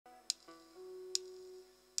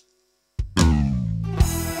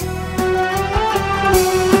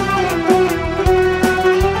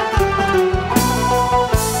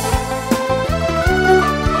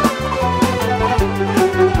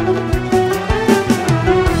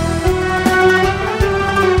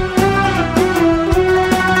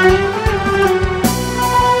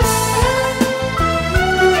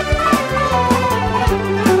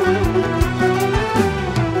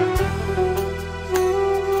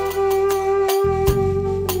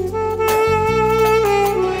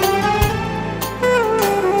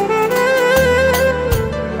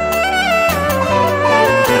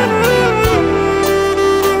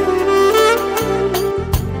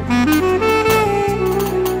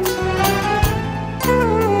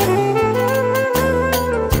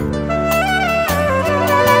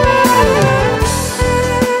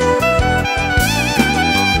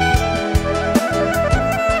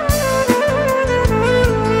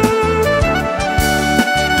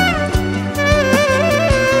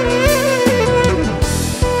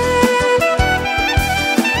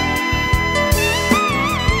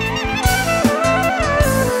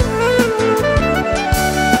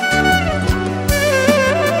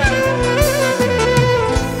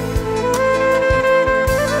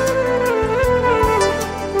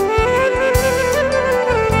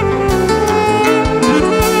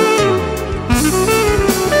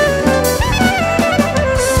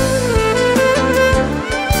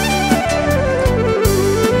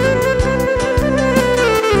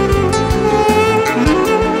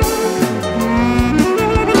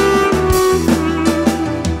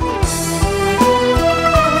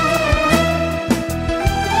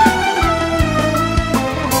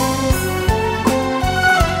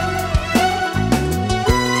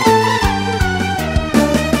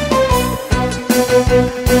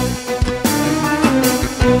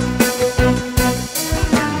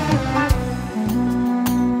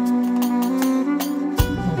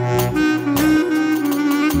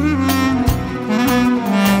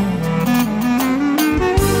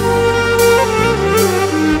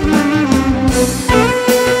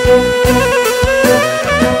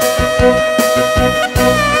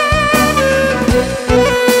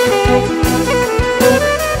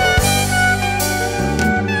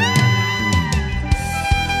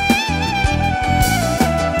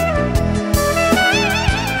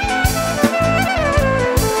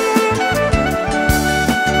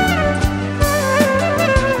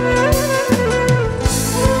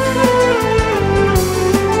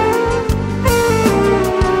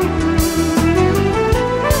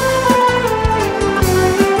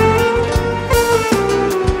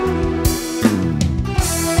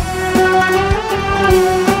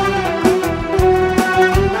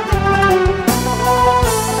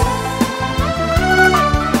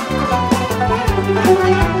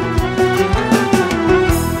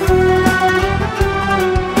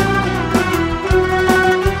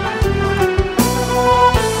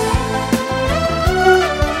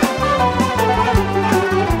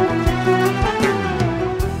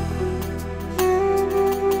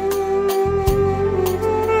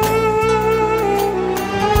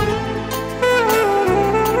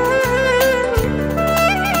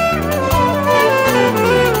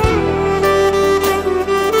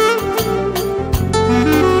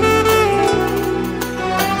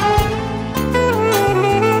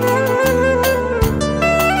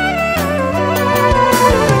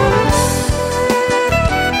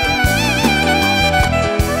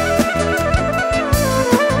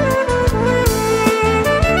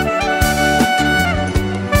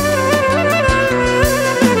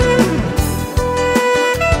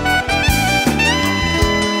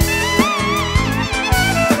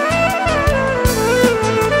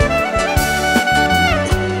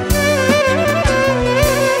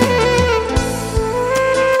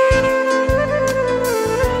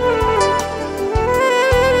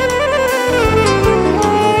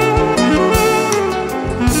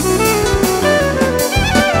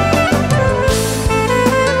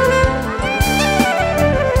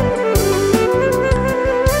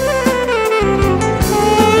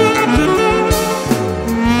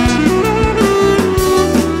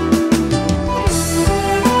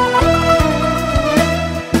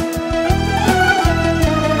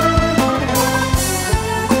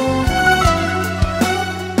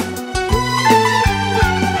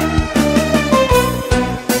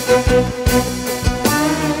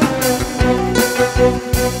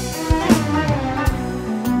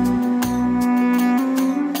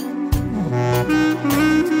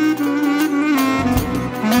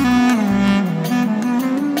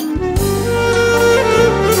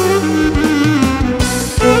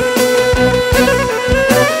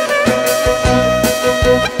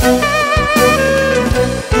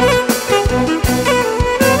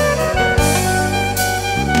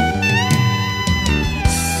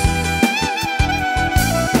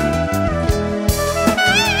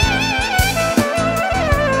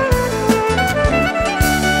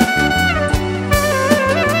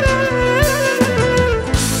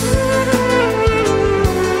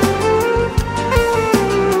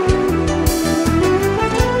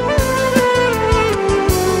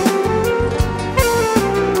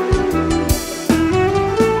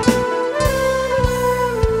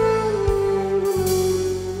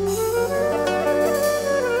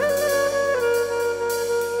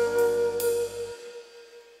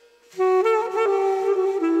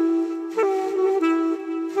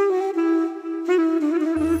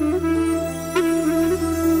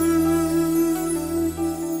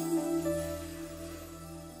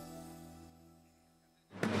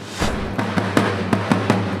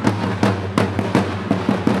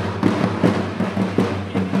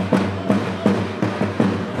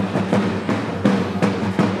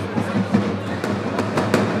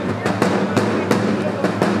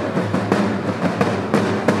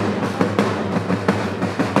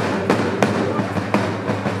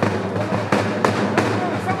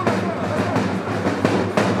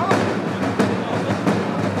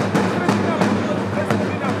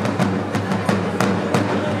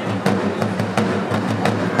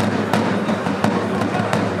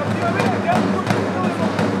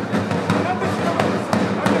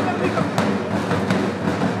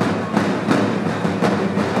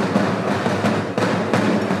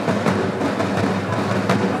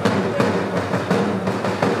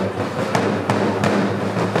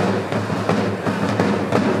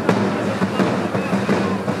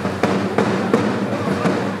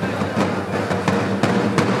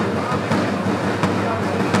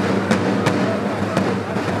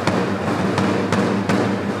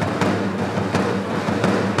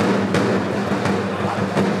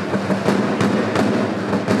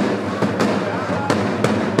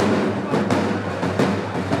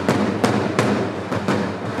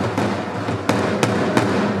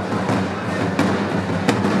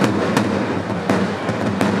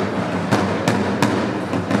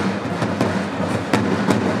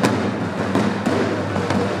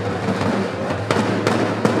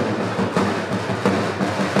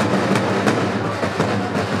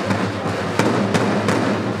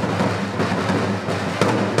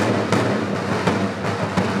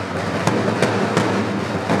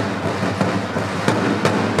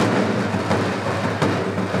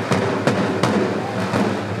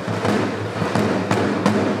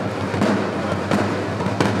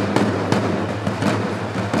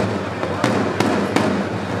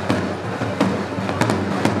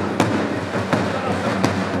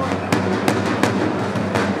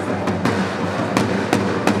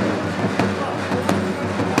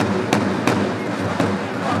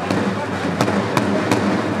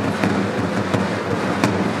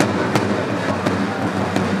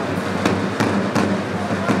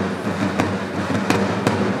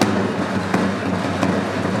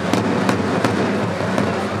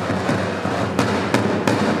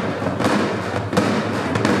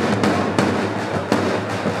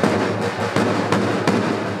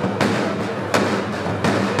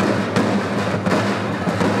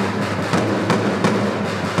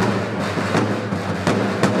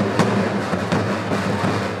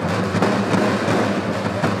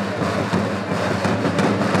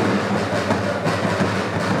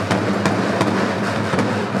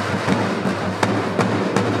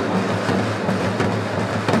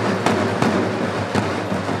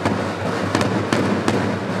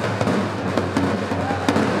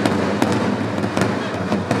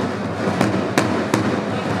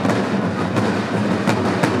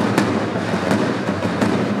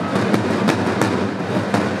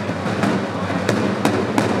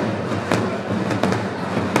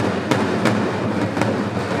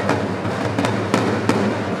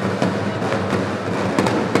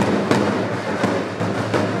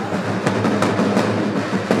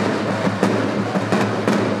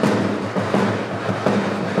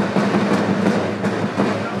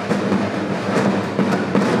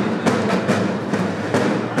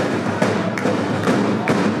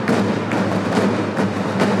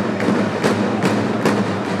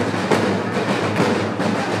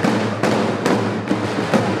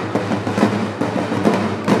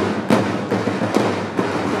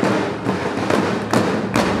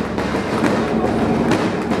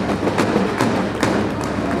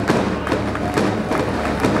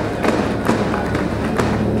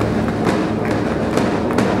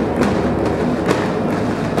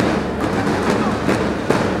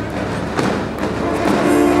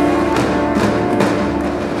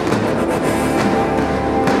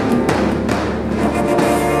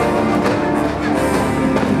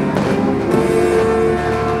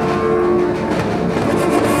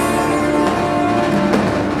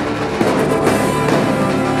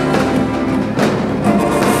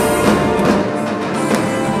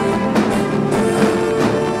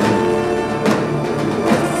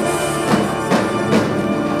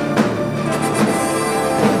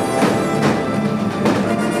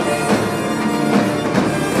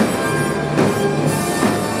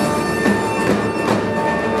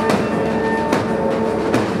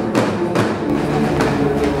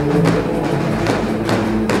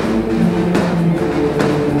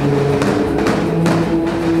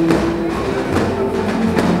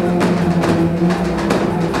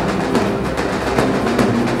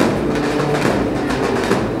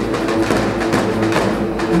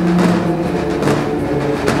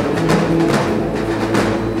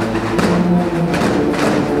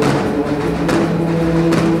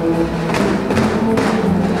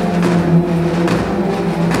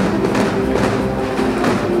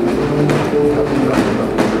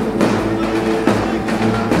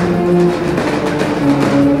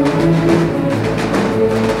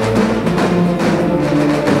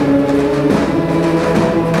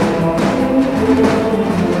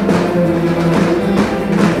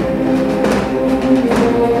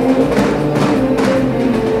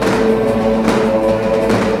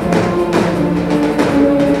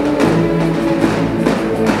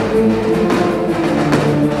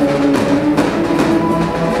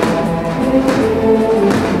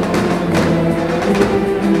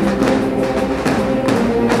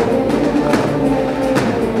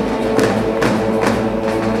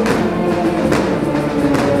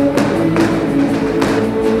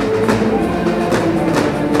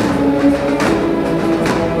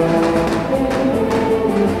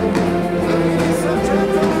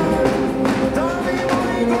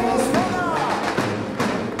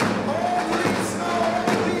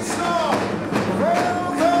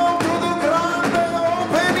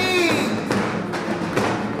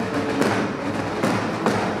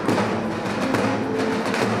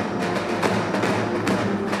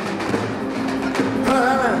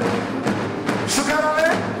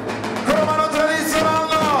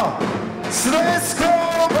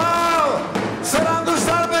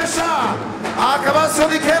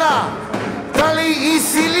дикера, дали и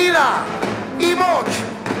силина, и моќ,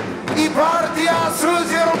 и партија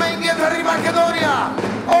Сојузија Ромењето и Македонија,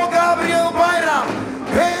 о Gabriel Bajram,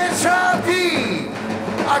 печати,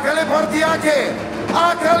 акале партијаке,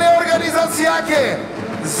 акале организацијаке,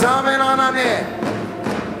 замена на не.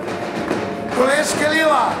 Колешке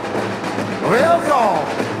Лила, welcome.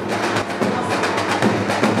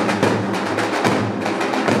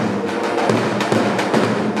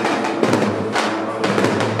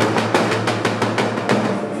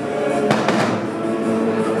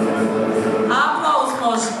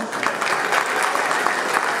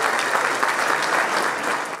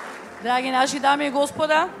 Драги наши дами и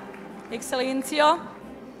господа, екселенцијо,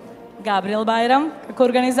 Gabriel Bajram, како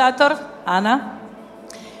организатор, Ана.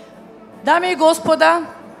 Дами и господа,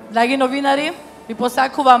 драги новинари, ви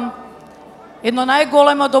посакувам едно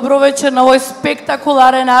најголемо добровечер на овој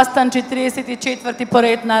спектакуларен настан 44-ти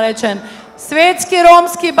поред наречен Светски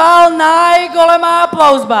ромски бал. Најголема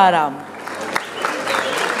аплауз барам.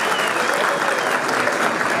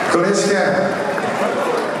 Колешке,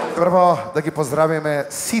 прво да ги поздравиме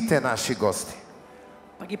сите наши гости.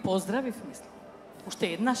 Па ги поздравив, мислам. Уште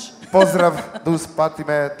еднаш. Поздрав да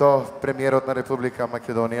успатиме до премиерот на Република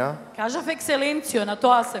Македонија. Кажав екселенцијо, на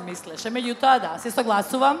тоа се мислеше, меѓутоа да, се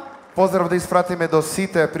согласувам. Поздрав да испратиме до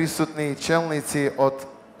сите присутни челници од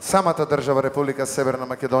самата држава Република Северна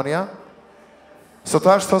Македонија. Со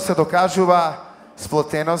тоа што се докажува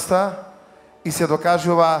сплотеноста и се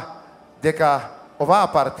докажува дека оваа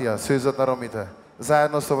партија, Сојузот на ромите,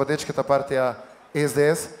 заедно со водечката партија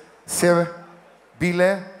СДС, се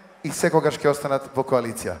биле и секогаш ќе останат во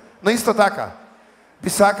коалиција. Но исто така, би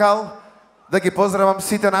сакал да ги поздравам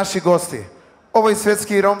сите наши гости. Овој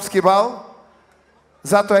светски и ромски бал,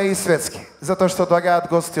 затоа е и светски. Затоа што доаѓаат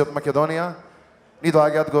гости од Македонија, ни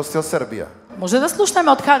доаѓаат гости од Србија. Може да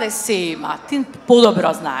слушнеме од каде се има, ти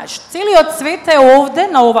подобро знаеш. Целиот свет е овде,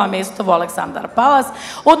 на ова место во Александар Палас,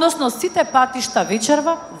 односно сите патишта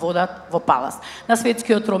вечерва водат во Палас. На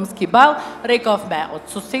светскиот ромски бал, рековме,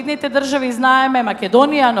 од соседните држави знаеме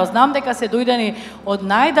Македонија, но знам дека се дојдени од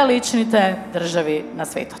најдалечните држави на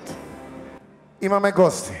светот. Имаме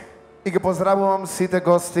гости и ги поздравувам сите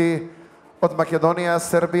гости од Македонија,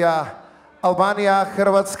 Србија, Албанија,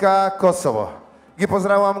 Хрватска, Косово. Ги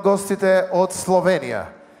поздравувам гостите од Словенија,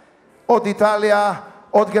 од Италија,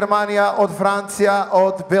 од Германија, од Франција,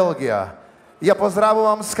 од Белгија. Ја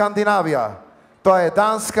поздравувам Скандинавија. Тоа е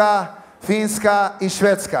Данска, Финска и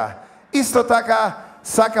Шведска. Исто така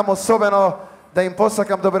сакам особено да им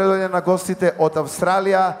посакам добре дојде на гостите од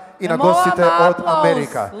Австралија и на гостите од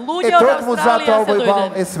Америка. Токму затоа овој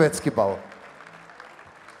бал е светски бал.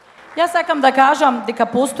 Јас сакам да кажам дека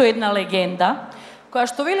постои една легенда која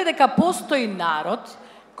што вели дека постои народ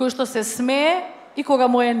кој што се смее и кога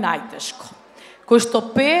му е најтешко. Кој што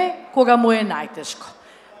пее кога му е најтешко.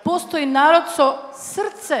 Постои народ со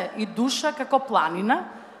срце и душа како планина,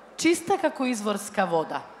 чиста како изворска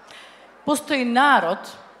вода. Постои народ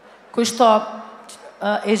кој што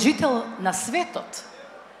е жител на светот.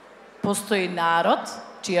 Постои народ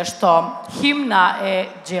чија што химна е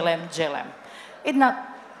Джелем Джелем. Една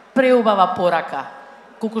преубава порака,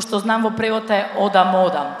 колку што знам во превод е Одам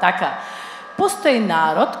Одам, така. Постои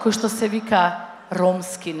народ кој што се вика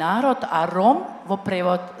ромски народ, а ром во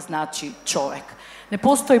превод значи човек. Не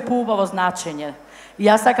постои поубаво значење.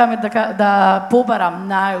 Јас сакам да побарам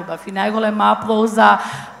најубав и најголем аплауз за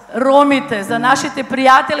ромите, за нашите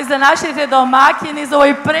пријатели, за нашите домаќини, за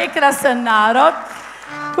овој прекрасен народ,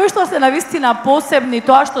 кои што се навистина посебни,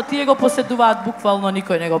 тоа што тие го поседуваат, буквално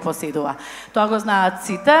никој не го поседува. Тоа го знаат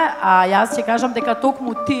сите, а јас ќе кажам дека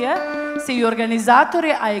токму тие се и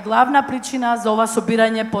организатори, а и главна причина за ова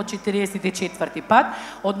собирање по 44-ти пат,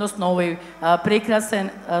 односно овој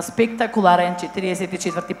прекрасен, спектакуларен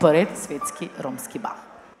 44-ти поред светски ромски бал.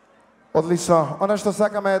 Одлично. Она што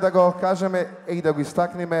сакаме да го кажеме и да го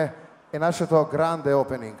истакнеме е нашето гранде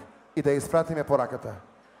опенинг и да испратиме пораката.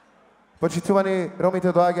 Почитувани,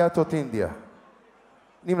 ромите доаѓаат од Индија.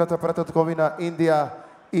 Нивната прататковина Индија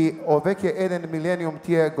и овеќе 1 милениум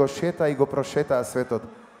тие го шета и го прошетаа светот.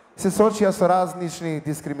 Се соочија со различни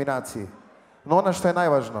дискриминации. Но она што е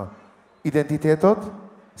најважно, идентитетот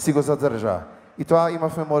си го задржа. И тоа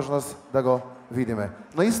имавме можност да го видиме.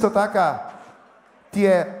 Но исто така,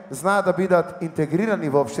 тие знаат да бидат интегрирани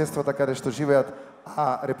во општеството каде што живеат,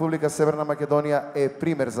 а Република Северна Македонија е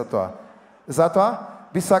пример за тоа. Затоа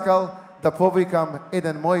би сакал да повикам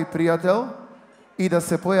еден мој пријател и да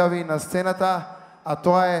се појави на сцената, а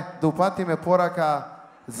тоа е да упатиме порака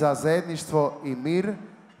за заедништво и мир.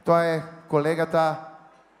 Тоа е колегата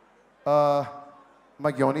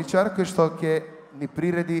Магионичар, кој што ќе ни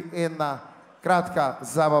приреди една кратка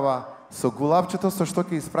забава со гулавчето, со што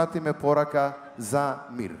ќе испратиме порака за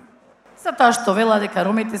мир. Затоа што вела дека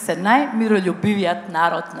ромите се најмиролюбивиот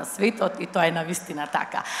народ на светот и тоа е навистина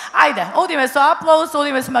така. Ајде, одиме со аплауз,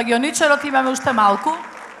 одиме со магионичарот, имаме уште малку.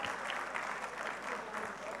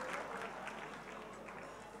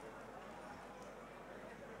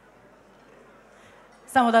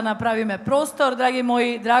 Само да направиме простор, драги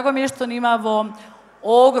мои, драго ми е што нима во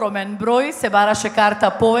огромен број, се бараше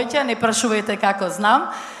карта повеќе, не прашувајте како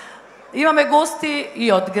знам. Имаме гости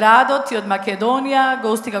и од градот, и од Македонија,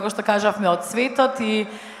 гости, како што кажавме, од светот и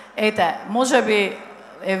ете, можеби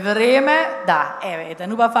е време, да, еве,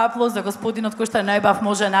 еден убав аплауз за господинот кој што е најбав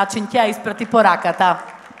може начин ќе ја испрати пораката.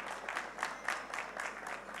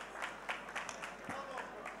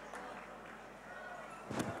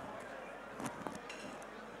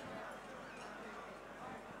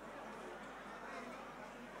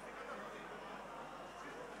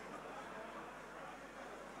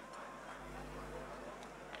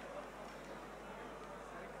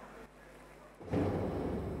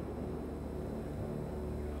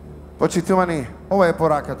 Почитувани, ова е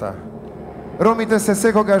пораката. Ромите се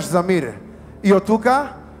секогаш за мир. И од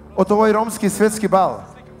тука, од овој ромски светски бал,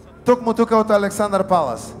 токму тука од Александар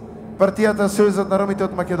Палас, партијата Сојузот на ромите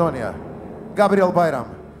од Македонија, Gabriel Bajram,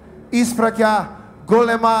 испраќа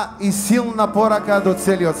голема и силна порака до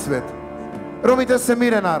целиот свет. Ромите се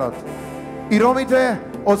мирен народ. И ромите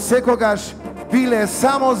од секогаш биле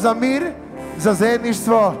само за мир, за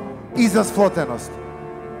заедништво и за сплотеност.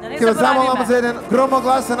 Ќе ве замолам за еден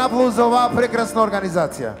громогласен аплауз за оваа прекрасна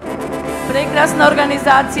организација. Прекрасна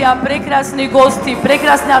организација, прекрасни гости,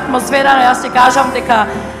 прекрасна атмосфера, но јас ќе кажам дека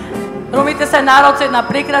ромите се народ со една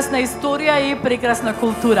прекрасна историја и прекрасна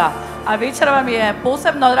култура. А вечерва ми е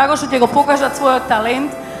посебно драго што ќе го покажат својот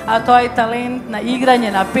талент, а тоа е талент на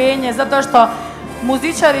играње, на пење, затоа што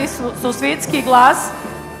музичари со светски глас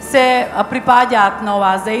се припаѓаат на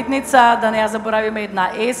оваа заедница, да не ја заборавиме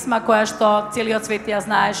една есма која што целиот свет ја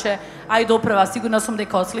знаеше, а и допрева. Сигурна сум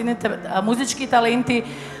дека од следните музички таленти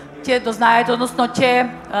ќе дознаете, односно ќе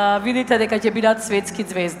видите дека ќе бидат светски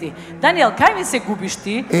звезди. Даниел, кај ми се губиш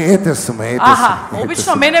ти? Ете сум. Аха,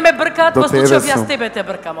 обично мене ме бркаат, во случајов јас тебе те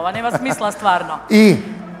бркам, ова нема смисла стварно. И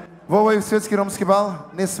во овој светски ромски бал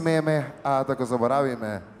не смееме да го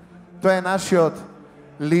заборавиме. Тоа е нашиот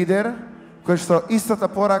лидер, кој што истата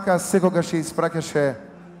порака секогаш ја испраќаше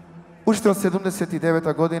уште од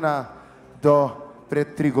 79 година до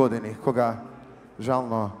пред 3 години, кога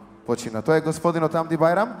жално почина. Тоа е господинот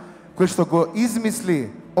Бajram, кој што го измисли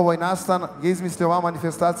овој настан, ја измисли оваа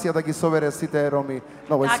манифестација да ги собере сите роми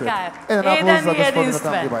на овој свет. Еден аплауз за господинот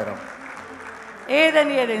Bajram.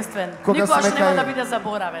 Еден и единствен. Никогаш нема да биде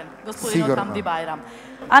заборавен, господинот Bajram.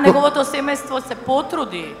 А неговото семејство се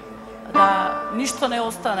потруди да ништо не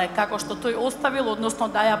остане како што тој оставил, односно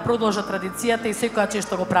да ја продолжа традицијата и секоја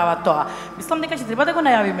често го прават тоа. Мислам дека ќе треба да го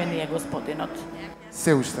најавиме ние господинот.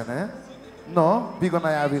 Се уште не, но би го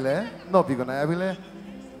најавиле.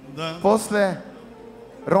 После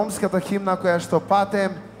ромската химна која што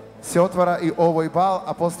патем се отвара и овој бал,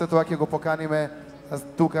 а после тоа ќе го поканиме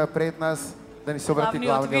тука пред нас да ни се обрати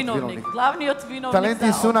главниот виновник. Главниот виновник.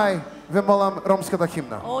 Таленти Сунај, ве молам ромската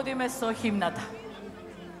химна. Одиме со химната.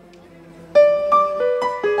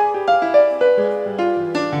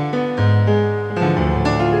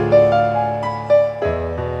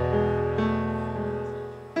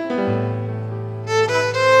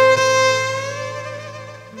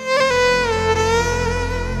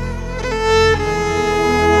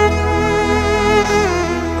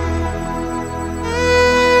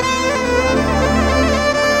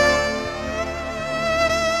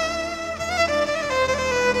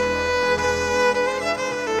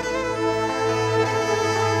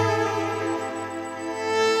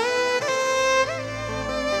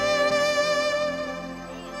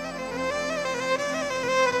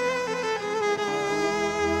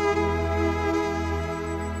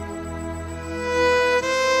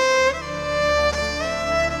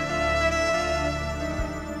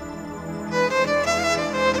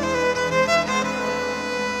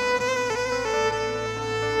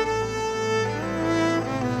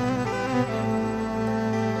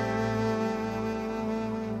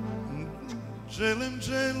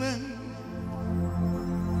 Gelem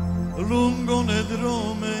lungo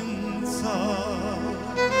nedromenca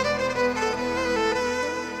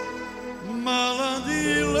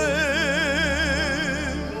maladile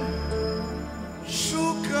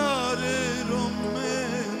šukare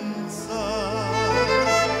romenca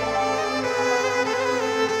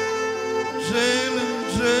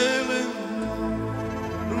Gelem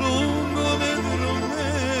lungo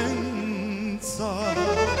nedromenca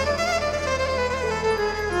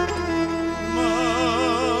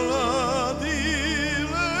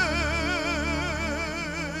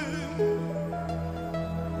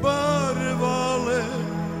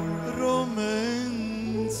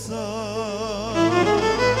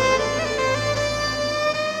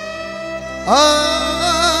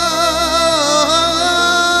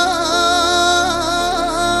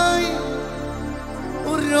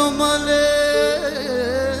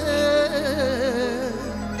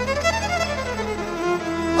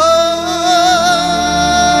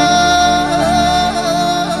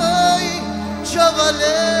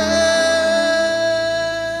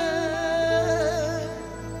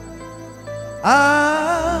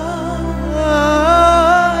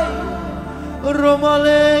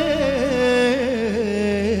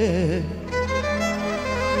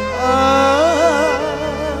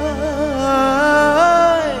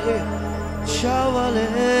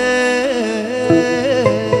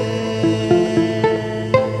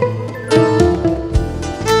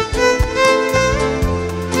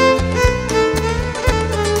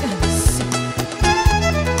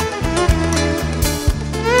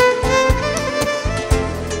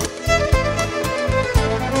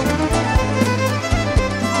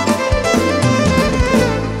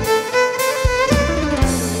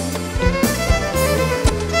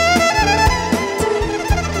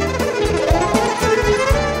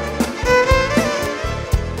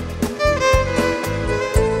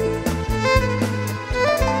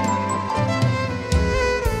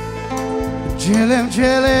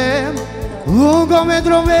Gelem, lungo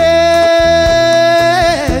metro mensa,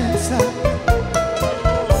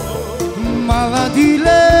 maladilem,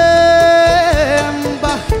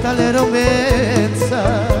 bahtalero mensa.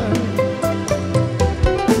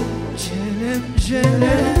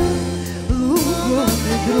 Gelem, lungo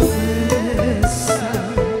metro mensa,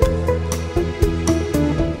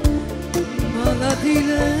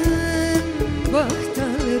 maladilem,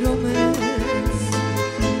 bahtalero mensa.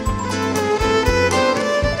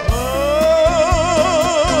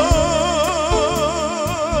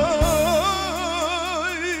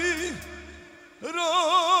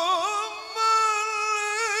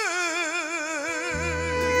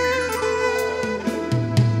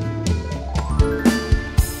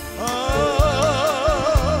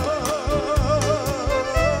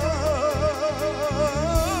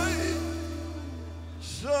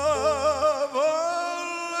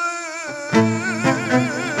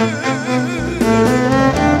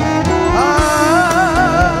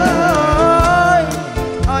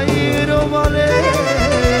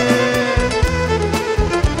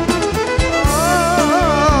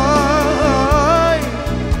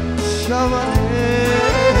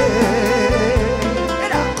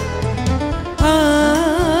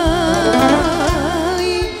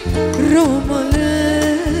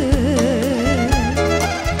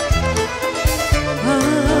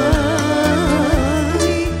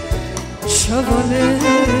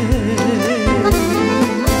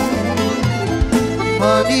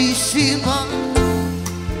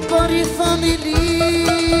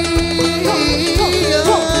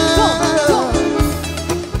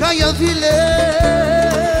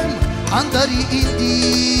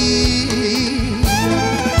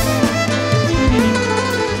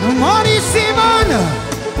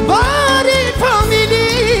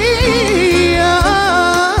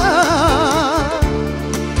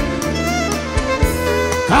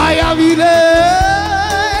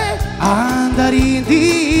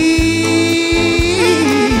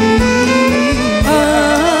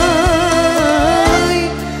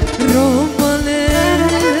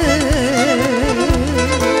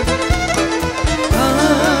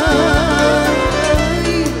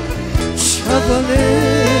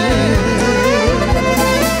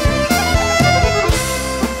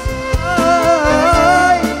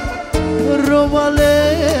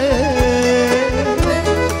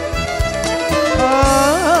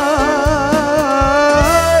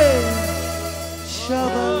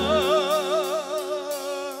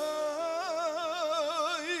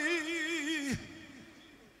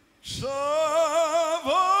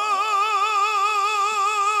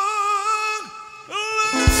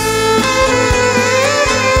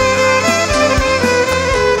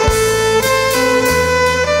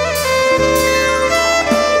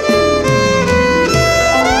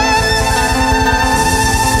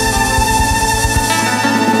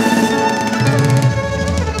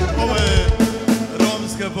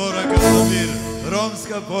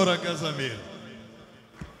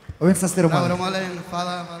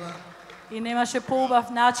 И немаше поубав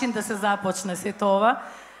начин да се започне сето ова.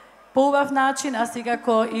 Поубав начин, а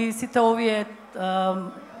секако и сите овие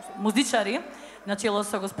музичари, начело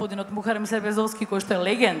со господинот Мухарем Сербезовски, кој што е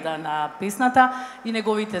легенда на песната, и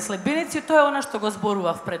неговите следбеници, тоа е она што го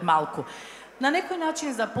зборував пред малку. На некој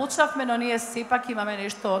начин започнавме, но ние сепак имаме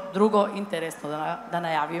нешто друго интересно да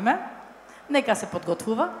најавиме. Нека се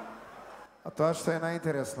подготвува. А тоа што е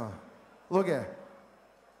најинтересно. Луѓе,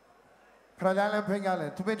 Kraljalem penjalem,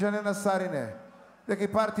 tu benjane na sarine, дека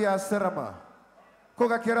партија СРМ.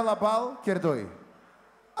 Кога керала бал, кердои.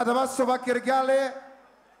 А да вас сова кергјале,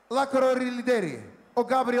 лакорори лидери, о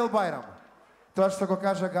Gabriel Bajram. Тоа што го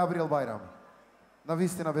кажа Gabriel Bajram. На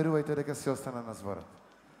вистина верувајте дека се остана на зборот.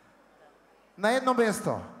 На едно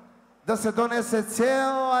место да се донесе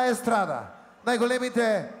цела естрада,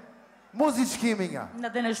 најголемите музички имиња. На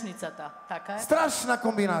денешницата, така е. Страшна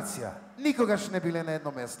комбинација. Никогаш не биле на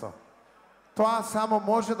едно место. Тоа само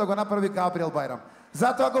може да го направи Gabriel Bajram.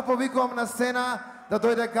 Затоа го повикувам на сцена да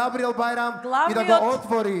дојде Gabriel Bajram и да го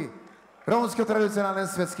отвори ромскиот традиционален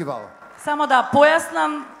светски бал. Само да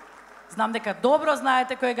појаснам, знам дека добро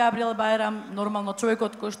знаете кој е Gabriel Bajram, нормално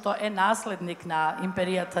човекот кој што е наследник на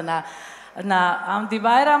империјата на Амди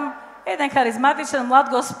Бајрам, еден харизматичен млад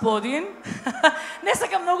господин. Не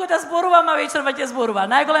сакам многу да зборувам, а вечерва ќе зборува.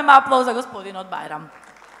 Најголем аплауз за господинот Бајрам.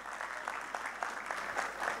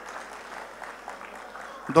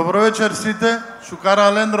 Добро вечер сите, шукара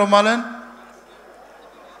Ален, Ромален.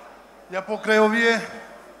 Ја покрај овие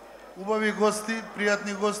убави гости,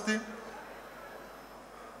 пријатни гости,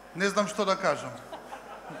 не знам што да кажам.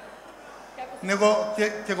 Него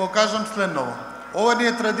ќе го кажам следново. Ова ни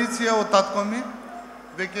е традиција од татко ми,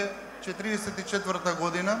 веќе 44-та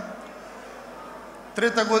година.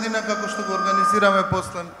 Трета година како што го организираме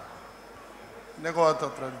после неговата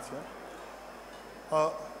традиција.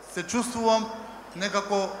 Се чувствувам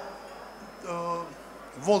некако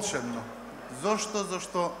волшебно. Зошто?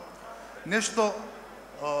 Зашто нешто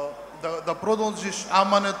да продолжиш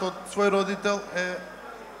аманет од свој родител е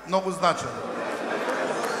многу значено.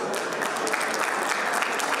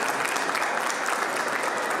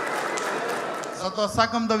 Затоа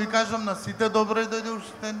сакам да ви кажам на сите добро дојде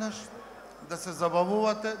уште еднаш, да се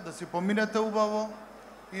забавувате, да си поминете убаво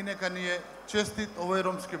и нека ни е честит овој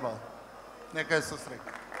ромски бал. Нека е со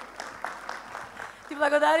среќа. Ти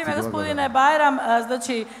благодариме, господине Бајрам.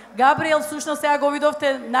 Значи, Габриел, всушност сега го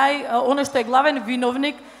видовте оно што е главен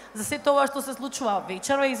виновник за се тоа што се случува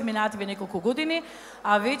вечерва изминативе неколку години,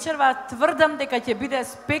 а вечерва тврдам дека ќе биде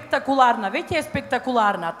спектакуларна. Веќе е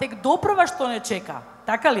спектакуларна, тек допрва што не чека.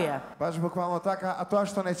 Така ли е? Баш буквално така, а тоа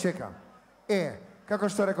што не чека е, како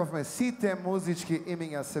што рековме, сите музички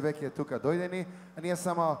имиња се веќе тука дојдени, а ние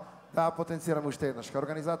само да потенцираме уште еднаш.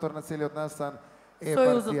 Организатор на целиот настан е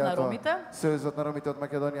Сојузот на ромите од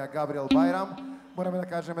Македонија, Gabriel Bajram. Мораме да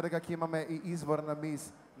кажеме дека ќе имаме и избор на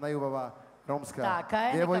мис најубава ромска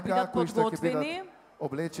девојка, кои што ќе бидат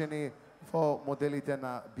облечени во моделите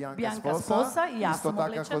на Бјанка Споса, исто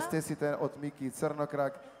така хостесите од Мики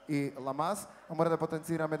Црнокрак и Ламас. А мора да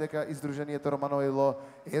потенцираме дека издруженијето Romano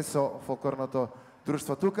е со фолклорното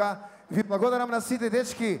друштво тука. Ви благодарам на сите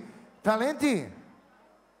дечки таленти.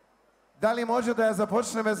 Дали може да ја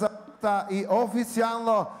започнеме за и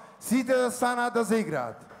официјално сите да станат да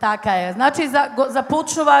заиграат? Така е. Значи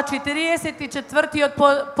започнува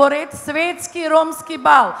 44-тиот поред светски ромски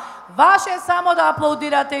бал. Ваше само да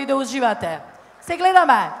аплаудирате и да уживате. Се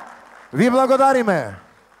гледаме. Ви благодариме.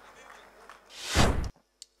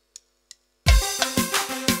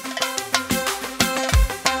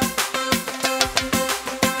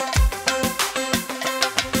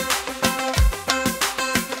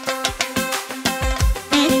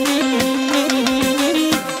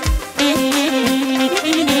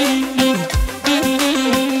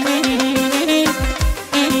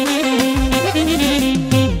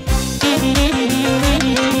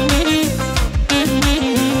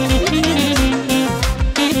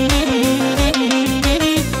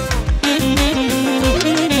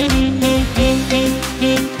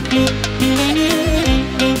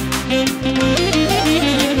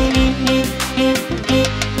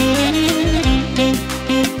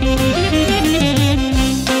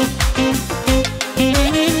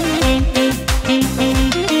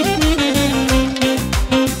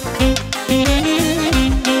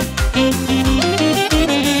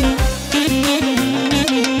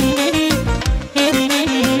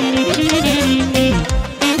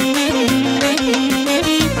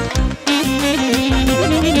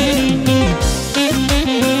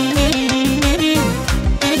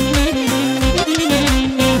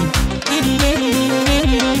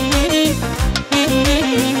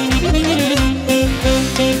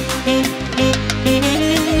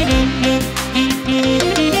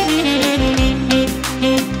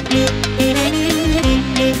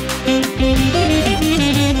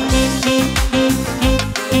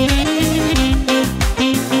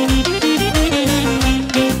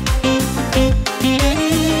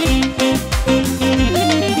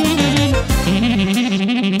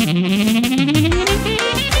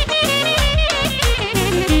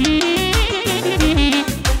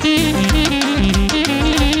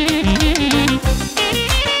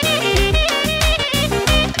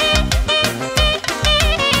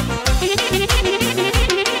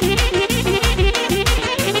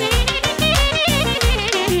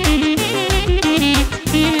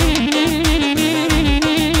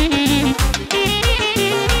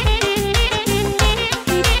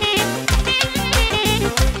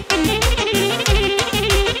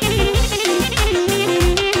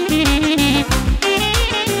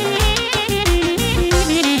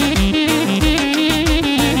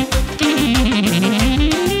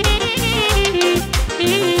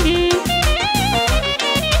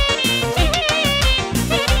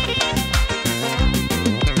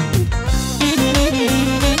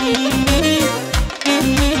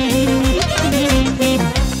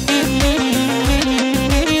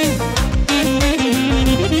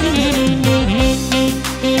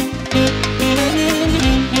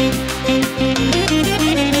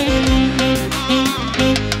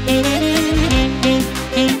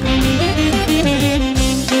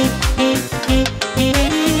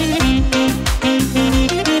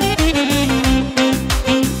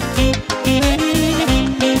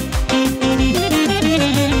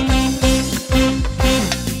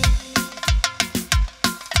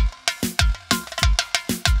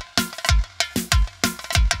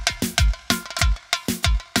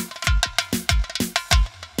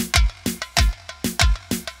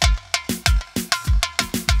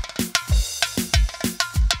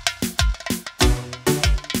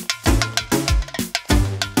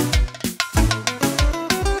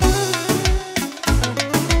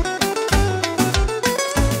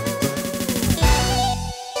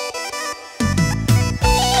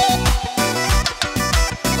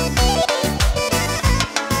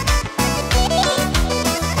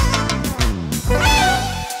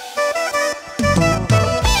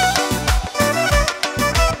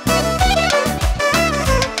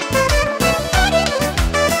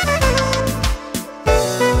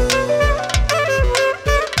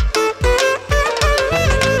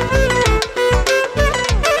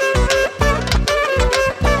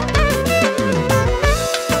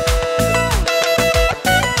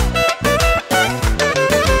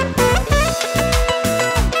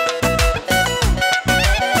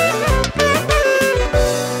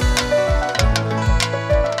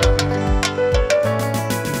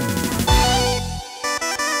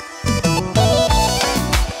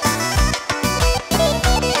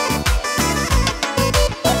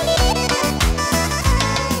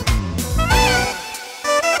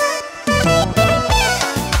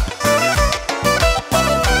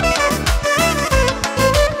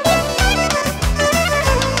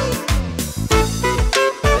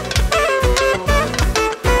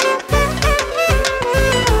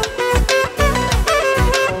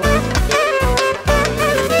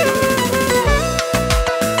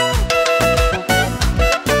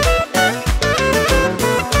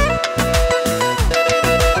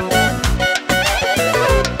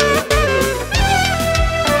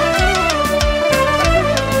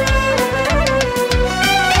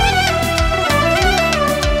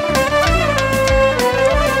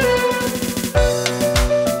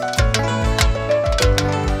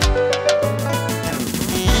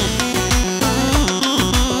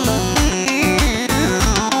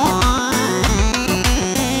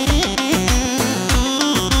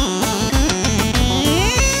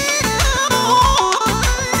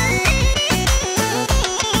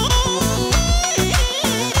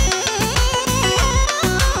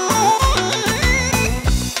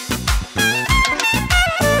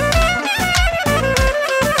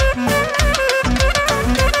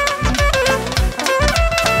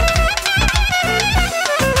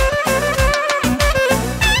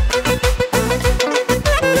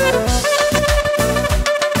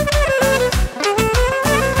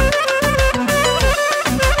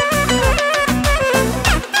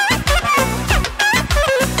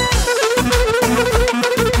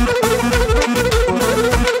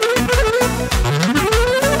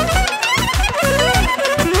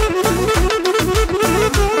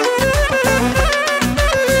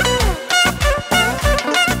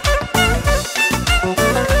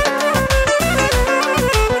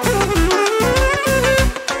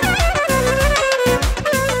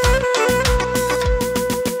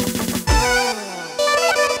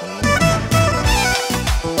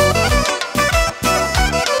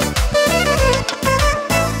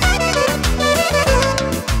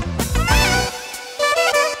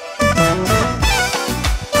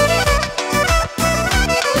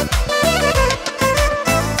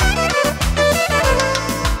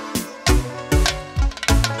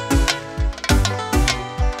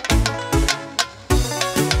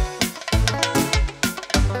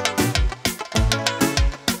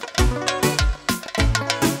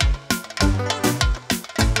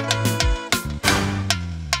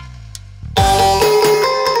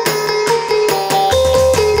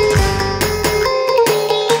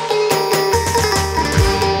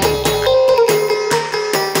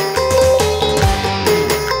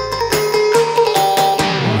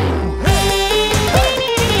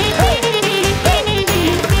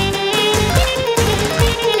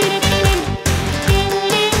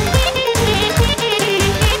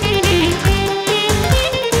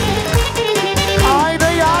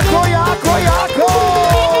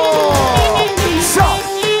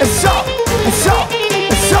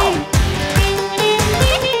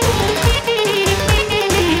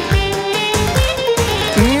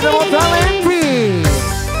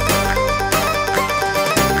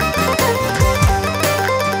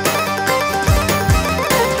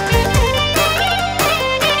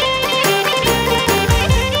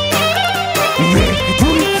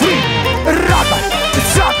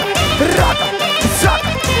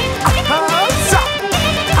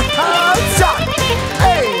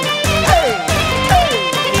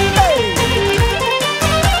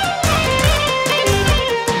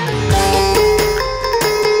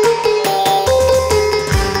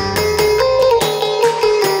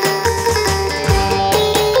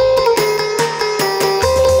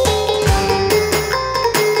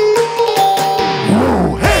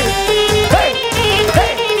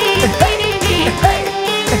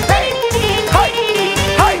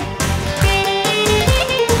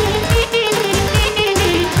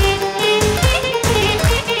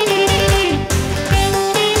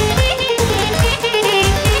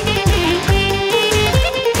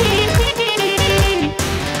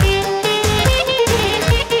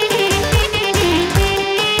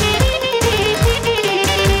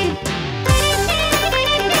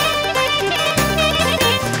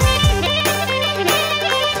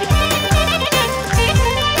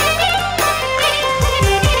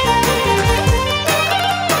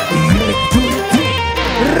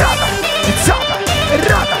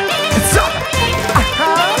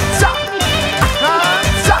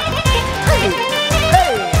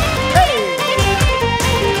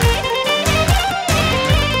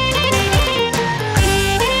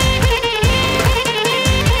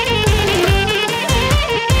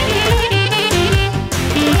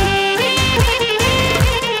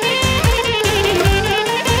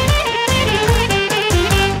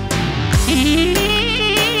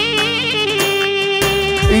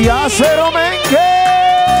 Jashar Romenke.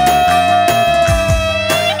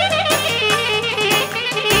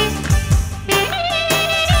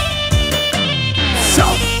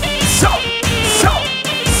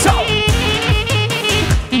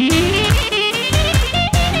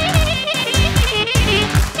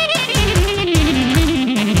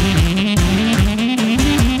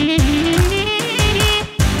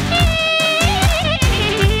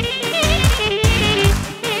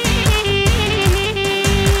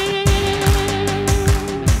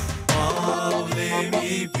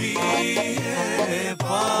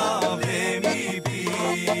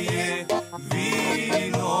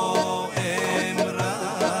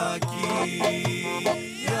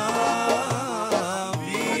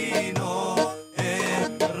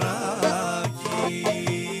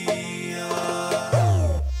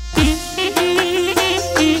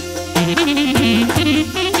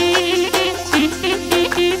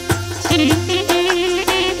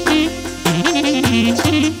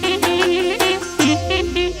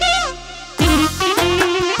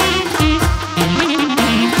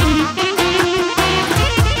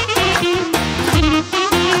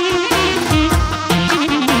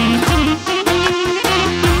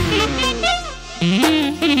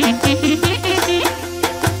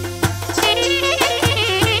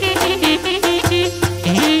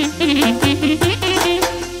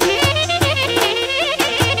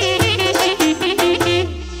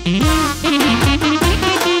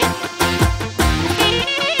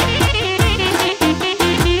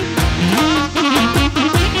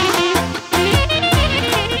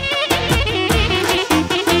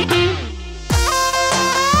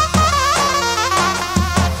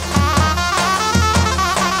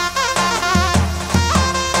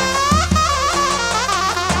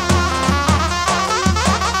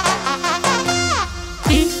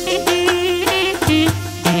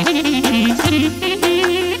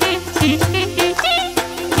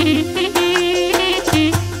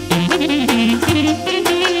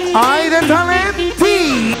 Alen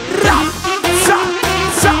Talenti. Rap, sa,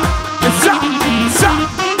 sa, sa, sa,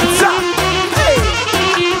 sa. Hey.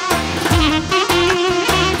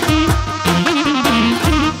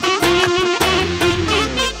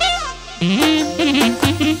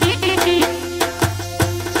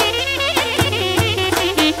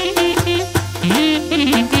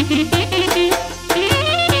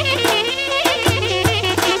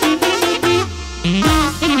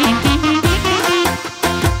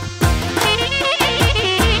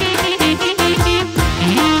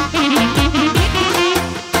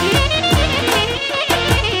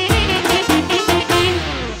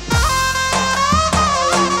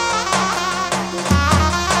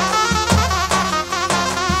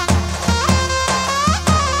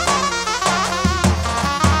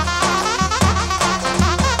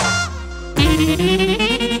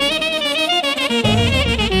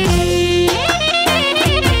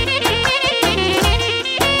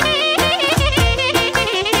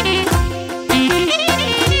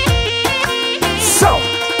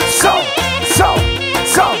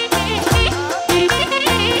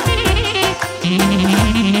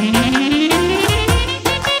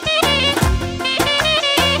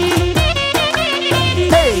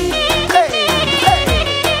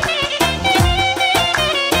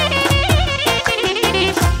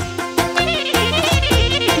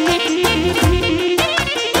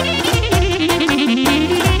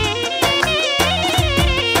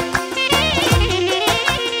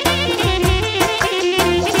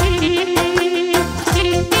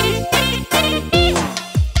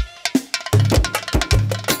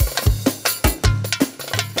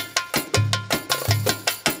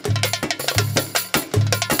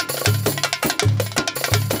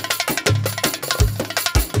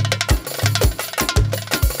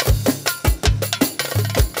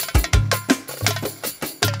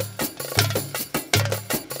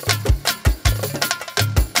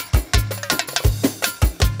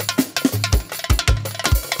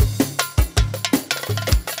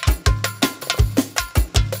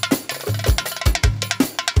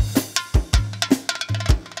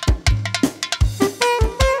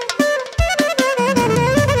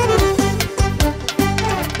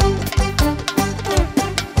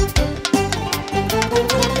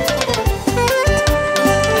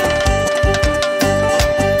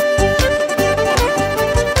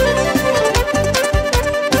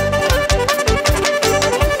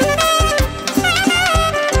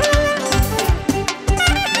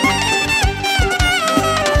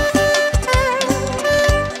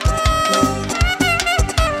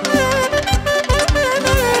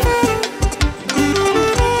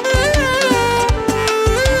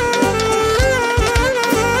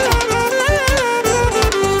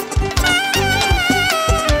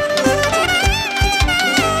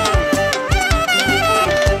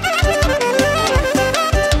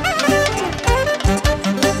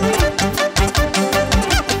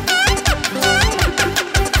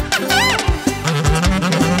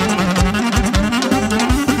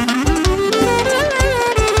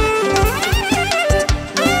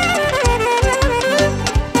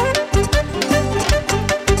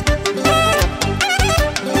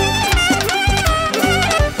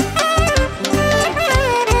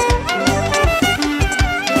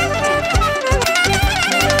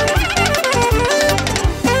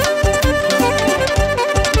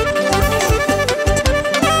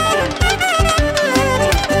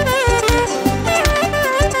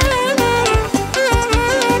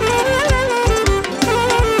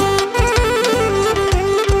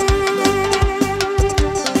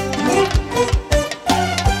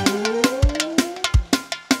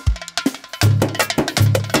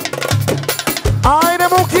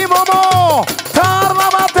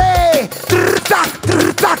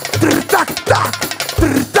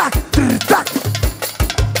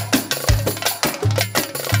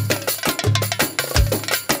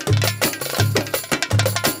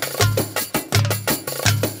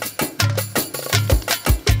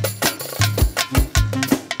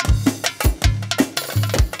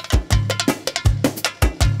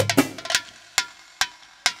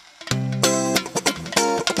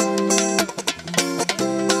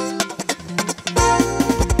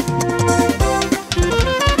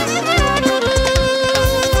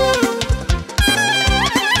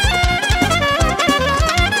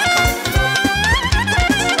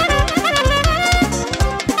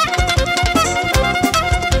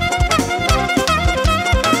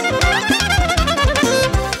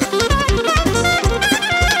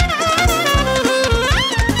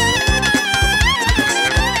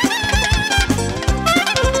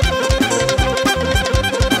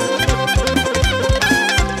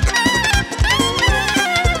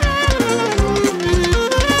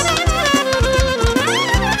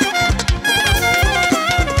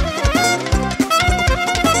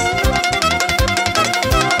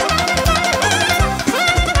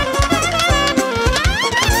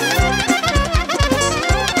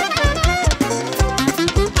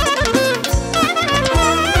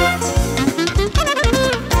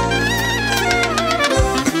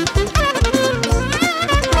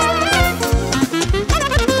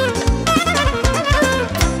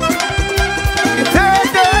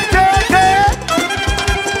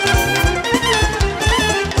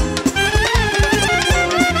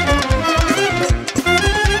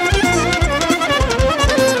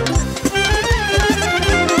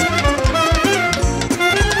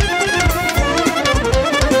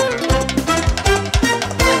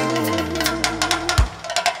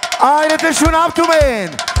 Hajdete și un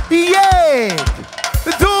abdomen! 1,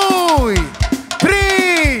 2,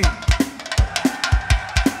 3!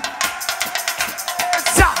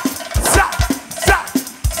 Sa, sa, sa,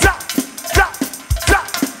 sa, sa, sa!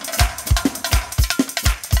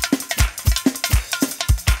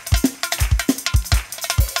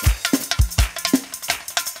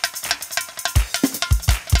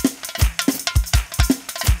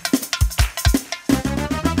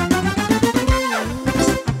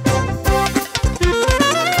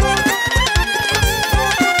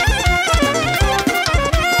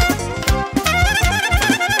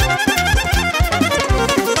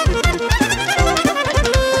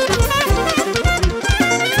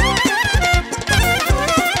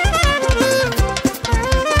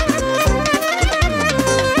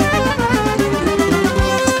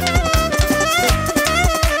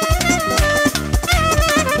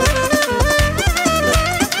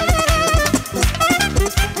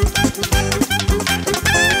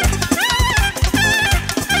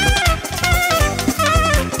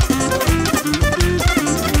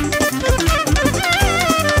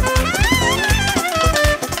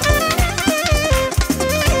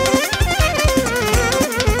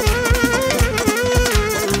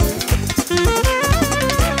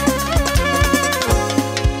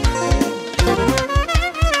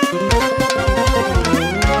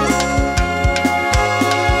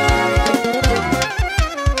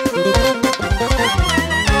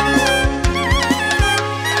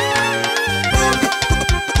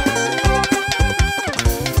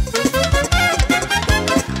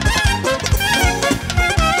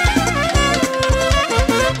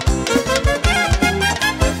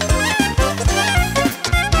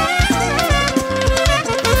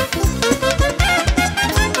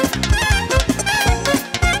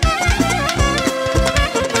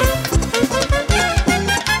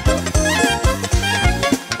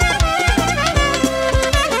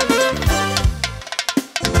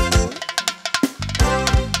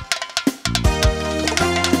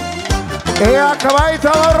 E acabajte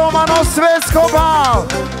Romano Svetsko bal!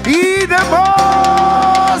 Idemo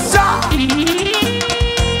za!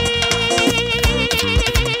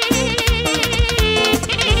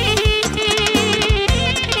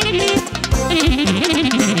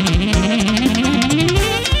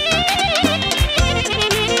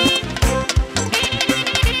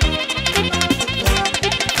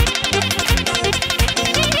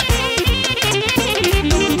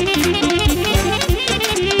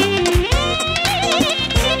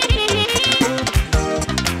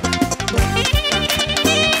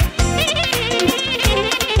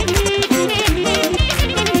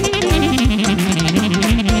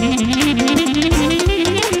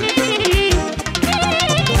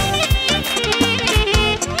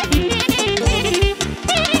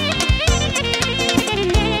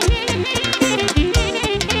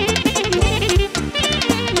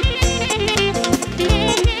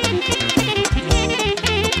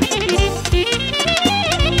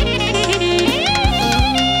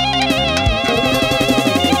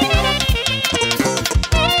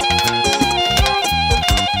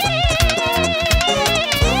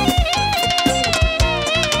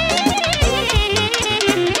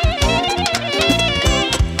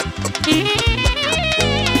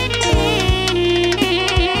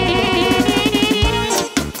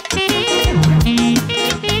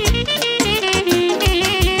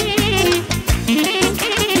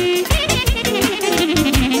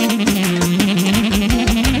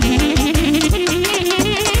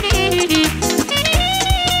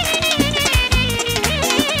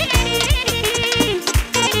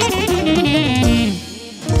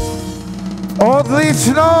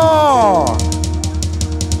 Odlično!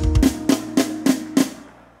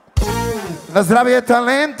 Na zdravje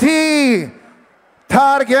talenti!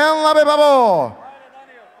 Targelna be babo!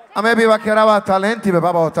 A me biva kerava talenti be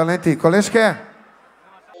babo, talenti koleške?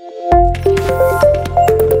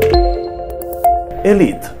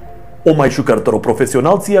 Elite. O mai jucător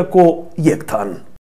profesional cia co jektan.